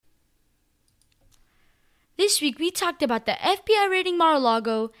This week we talked about the FBI raiding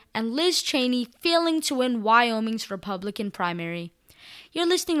Mar-A-Lago and Liz Cheney failing to win Wyoming's Republican primary. You're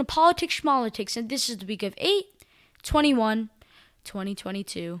listening to Politics Schmolitics, and this is the week of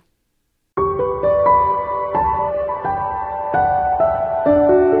 8/21/2022.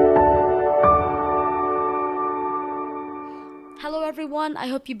 Hello everyone, I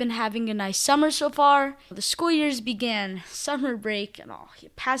hope you've been having a nice summer so far. The school years began, summer break, and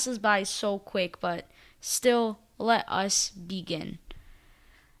it passes by so quick, but still, let us begin.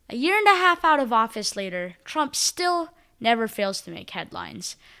 A year and a half out of office later, Trump still never fails to make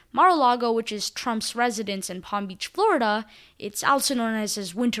headlines. Mar-A-Lago, which is Trump's residence in Palm Beach, Florida, it's also known as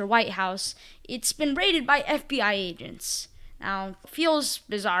his Winter White House, it's been raided by FBI agents. Now, it feels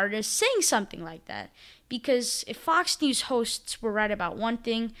bizarre just saying something like that, because if Fox News hosts were right about one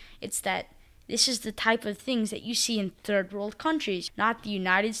thing, it's that this is the type of things that you see in third world countries, not the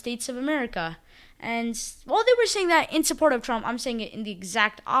United States of America. And while they were saying that in support of Trump, I'm saying it in the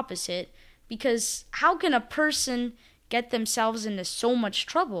exact opposite, because how can a person get themselves into so much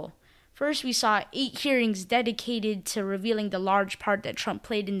trouble? First, we saw 8 hearings dedicated to revealing the large part that Trump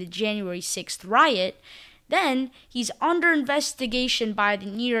played in the January 6th riot. Then, he's under investigation by the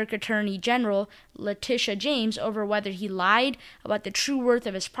New York Attorney General, Letitia James, over whether he lied about the true worth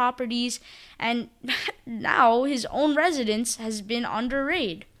of his properties, and now his own residence has been under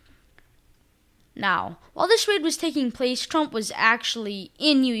raid. Now, while this raid was taking place, Trump was actually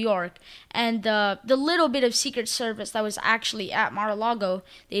in New York, and the little bit of Secret Service that was actually at Mar-a-Lago,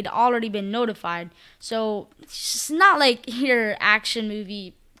 they'd already been notified. So, it's not like your action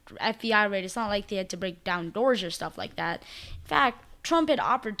movie FBI raid. It's not like they had to break down doors or stuff like that. In fact, Trump had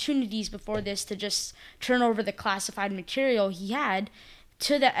opportunities before this to just turn over the classified material he had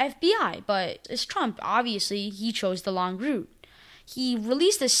to the FBI, but as Trump, obviously, he chose the long route. He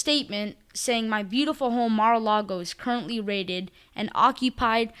released a statement saying, "My beautiful home Mar-a-Lago is currently raided and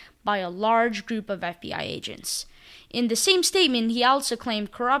occupied by a large group of FBI agents." In the same statement, he also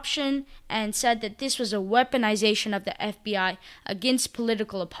claimed corruption and said that this was a weaponization of the FBI against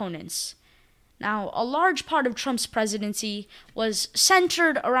political opponents. Now, a large part of Trump's presidency was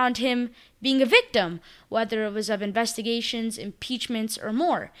centered around him being a victim, whether it was of investigations, impeachments, or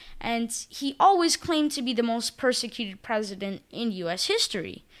more. And he always claimed to be the most persecuted president in U.S.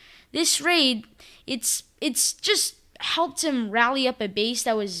 history. This raid, it's just helped him rally up a base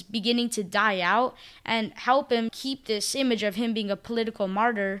that was beginning to die out and help him keep this image of him being a political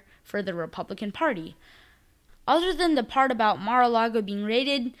martyr for the Republican Party. Other than the part about Mar-a-Lago being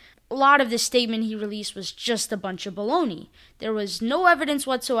raided, a lot of the statement he released was just a bunch of baloney. There was no evidence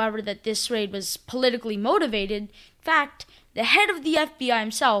whatsoever that this raid was politically motivated. In fact, the head of the FBI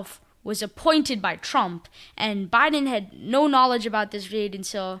himself was appointed by Trump, and Biden had no knowledge about this raid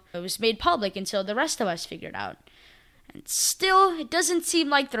until it was made public, until the rest of us figured out. And still, it doesn't seem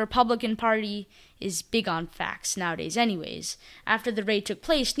like the Republican Party is big on facts nowadays anyways. After the raid took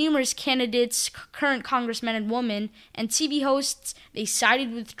place, numerous candidates, current congressmen and women, and TV hosts, they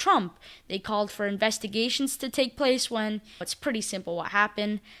sided with Trump. They called for investigations to take place when it's pretty simple what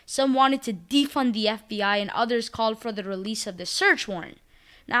happened. Some wanted to defund the FBI and others called for the release of the search warrant.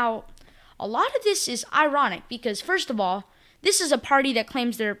 Now, a lot of this is ironic because, first of all, this is a party that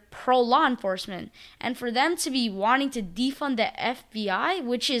claims they're pro-law enforcement, and for them to be wanting to defund the FBI,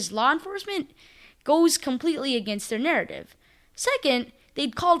 which is law enforcement, goes completely against their narrative. Second,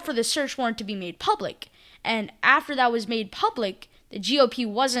 they'd called for the search warrant to be made public, and after that was made public, the GOP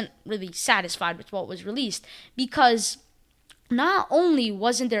wasn't really satisfied with what was released, because not only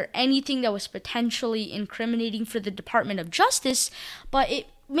wasn't there anything that was potentially incriminating for the Department of Justice, but it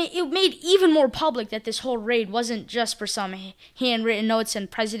made even more public that this whole raid wasn't just for some handwritten notes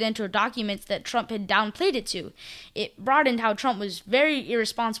and presidential documents that Trump had downplayed it to. It broadened how Trump was very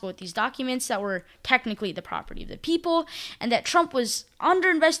irresponsible with these documents that were technically the property of the people, and that Trump was under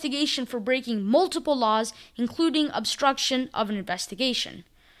investigation for breaking multiple laws, including obstruction of an investigation.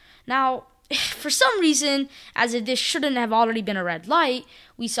 Now, for some reason, as if this shouldn't have already been a red light,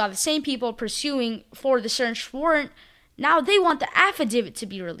 we saw the same people pursuing for the search warrant. Now they want the affidavit to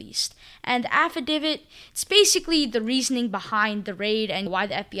be released. And the affidavit, it's basically the reasoning behind the raid and why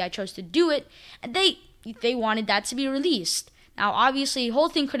the FBI chose to do it. And they wanted that to be released. Now, obviously, the whole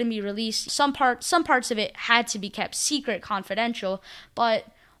thing couldn't be released. Some parts of it had to be kept secret, confidential. But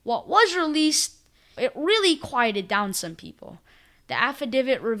what was released, it really quieted down some people. The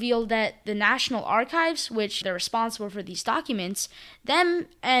affidavit revealed that the National Archives, which they're responsible for these documents, them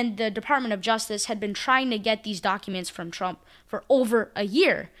and the Department of Justice had been trying to get these documents from Trump for over a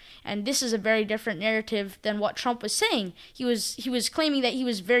year. And this is a very different narrative than what Trump was saying. He was claiming that he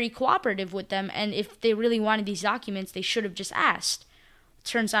was very cooperative with them, and if they really wanted these documents, they should have just asked.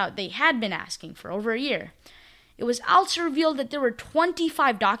 Turns out they had been asking for over a year. It was also revealed that there were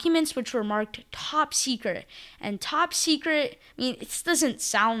 25 documents which were marked top secret. And top secret, I mean, it doesn't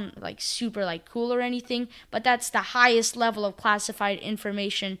sound like super like cool or anything, but that's the highest level of classified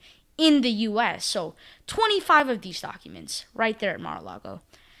information in the US. So 25 of these documents right there at Mar-A-Lago.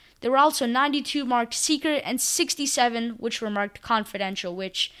 There were also 92 marked secret and 67 which were marked confidential,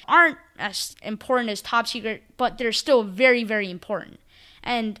 which aren't as important as top secret, but they're still very, very important.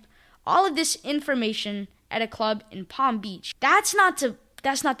 And all of this information at a club in Palm Beach, that's not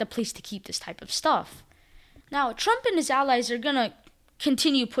the place to keep this type of stuff. Now, Trump and his allies are gonna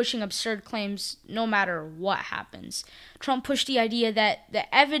continue pushing absurd claims no matter what happens. Trump pushed the idea that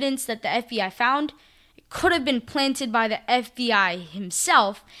the evidence that the FBI found could have been planted by the FBI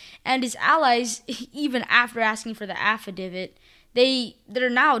himself, and his allies, even after asking for the affidavit, they're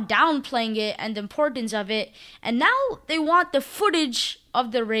now downplaying it and the importance of it, and now they want the footage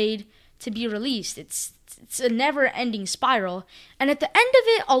of the raid to be released. It's a never-ending spiral. And at the end of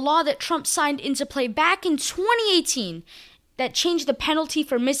it, a law that Trump signed into play back in 2018 that changed the penalty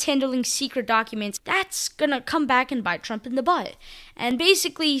for mishandling secret documents, that's gonna come back and bite Trump in the butt. And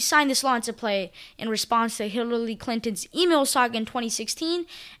basically, he signed this law into play in response to Hillary Clinton's email saga in 2016,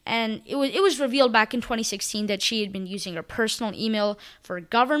 and it was revealed back in 2016 that she had been using her personal email for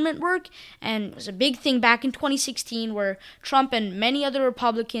government work, and it was a big thing back in 2016 where Trump and many other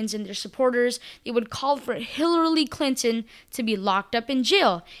Republicans and their supporters, they would call for Hillary Clinton to be locked up in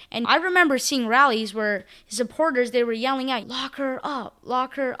jail. And I remember seeing rallies where his supporters, they were yelling out, lock her up,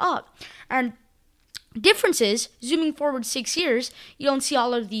 lock her up. And difference is, zooming forward 6 years, you don't see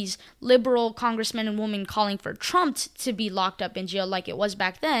all of these liberal congressmen and women calling for Trump to be locked up in jail like it was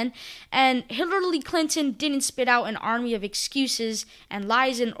back then. And Hillary Clinton didn't spit out an army of excuses and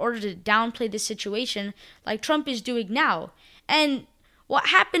lies in order to downplay the situation like Trump is doing now. And what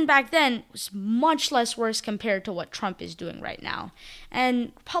happened back then was much less worse compared to what Trump is doing right now.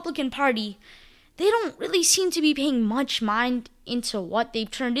 And Republican Party, they don't really seem to be paying much mind into what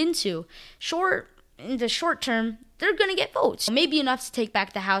they've turned into. In the short term, they're going to get votes. Maybe enough to take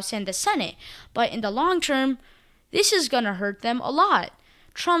back the House and the Senate. But in the long term, this is going to hurt them a lot.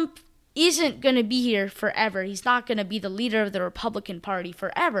 Trump isn't going to be here forever. He's not going to be the leader of the Republican Party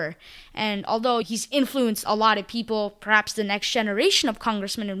forever. And although he's influenced a lot of people, perhaps the next generation of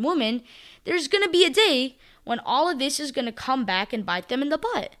congressmen and women, there's going to be a day when all of this is going to come back and bite them in the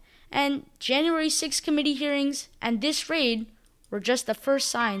butt. And January 6th committee hearings and this raid were just the first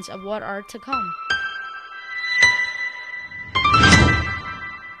signs of what are to come.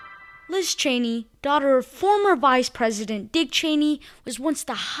 Liz Cheney, daughter of former Vice President Dick Cheney, was once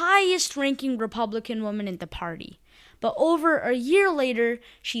the highest-ranking Republican woman in the party. But over a year later,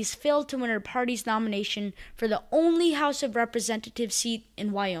 she's failed to win her party's nomination for the only House of Representatives seat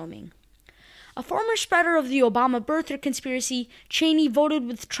in Wyoming. A former spreader of the Obama birther conspiracy, Cheney voted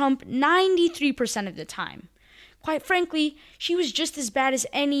with Trump 93% of the time. Quite frankly, she was just as bad as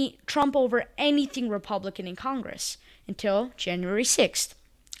any Trump over anything Republican in Congress, until January 6th.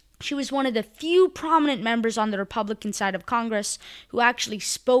 She was one of the few prominent members on the Republican side of Congress who actually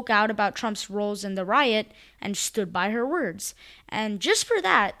spoke out about Trump's roles in the riot and stood by her words. And just for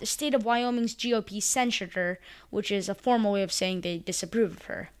that, the state of Wyoming's GOP censured her, which is a formal way of saying they disapprove of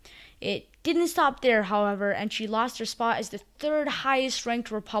her. It didn't stop there, however, and she lost her spot as the third highest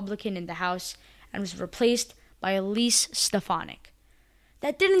ranked Republican in the House and was replaced by Elise Stefanik.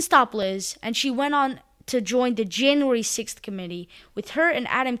 That didn't stop Liz, and she went on to join the January 6th committee, with her and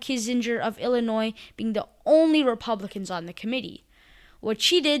Adam Kinzinger of Illinois being the only Republicans on the committee. What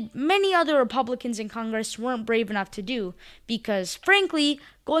she did, many other Republicans in Congress weren't brave enough to do, because, frankly,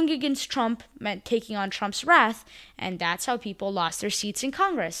 going against Trump meant taking on Trump's wrath, and that's how people lost their seats in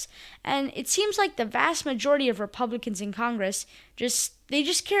Congress. And it seems like the vast majority of Republicans in Congress just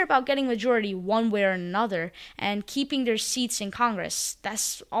care about getting majority one way or another, and keeping their seats in Congress.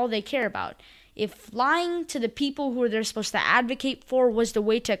 That's all they care about. If lying to the people who they're supposed to advocate for was the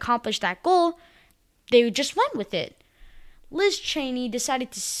way to accomplish that goal, they just went with it. Liz Cheney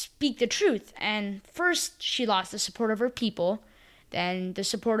decided to speak the truth, and first she lost the support of her people, then the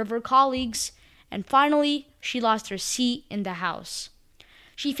support of her colleagues, and finally she lost her seat in the House.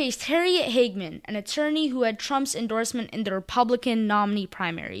 She faced Harriet Hagman, an attorney who had Trump's endorsement in the Republican nominee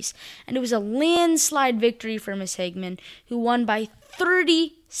primaries. And it was a landslide victory for Ms. Hagman, who won by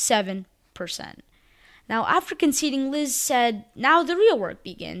 37%. Now, after conceding, Liz said, now the real work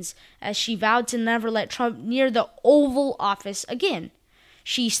begins, as she vowed to never let Trump near the Oval Office again.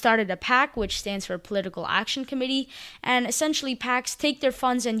 She started a PAC, which stands for Political Action Committee, and essentially PACs take their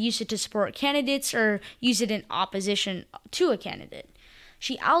funds and use it to support candidates or use it in opposition to a candidate.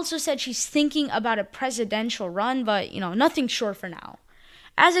 She also said she's thinking about a presidential run, but, nothing sure for now.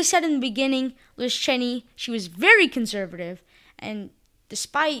 As I said in the beginning, Liz Cheney, she was very conservative, and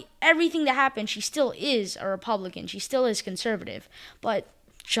despite everything that happened, she still is a Republican. She still is conservative. But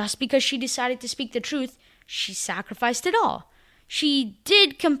just because she decided to speak the truth, she sacrificed it all. She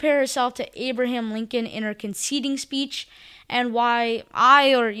did compare herself to Abraham Lincoln in her conceding speech, and why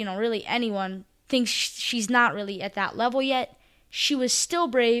I, or really anyone, thinks she's not really at that level yet, she was still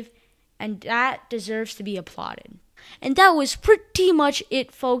brave, and that deserves to be applauded. And that was pretty much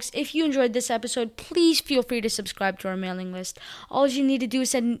it, folks. If you enjoyed this episode, please feel free to subscribe to our mailing list. All you need to do is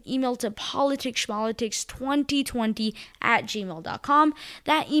send an email to politicsschmolitics2020@gmail.com.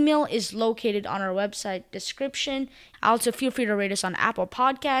 That email is located on our website description. Also, feel free to rate us on Apple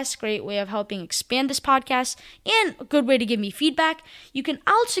Podcasts. Great way of helping expand this podcast, and a good way to give me feedback. You can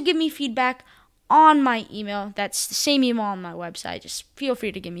also give me feedback on my email. That's the same email on my website. Just feel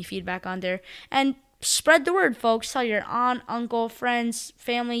free to give me feedback on there. And spread the word, folks. Tell your aunt, uncle, friends,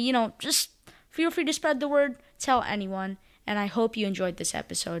 family, just feel free to spread the word. Tell anyone. And I hope you enjoyed this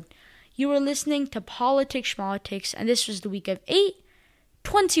episode. You were listening to Politics Schmolitics, and this was the week of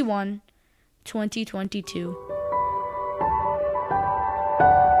 8/21/2022.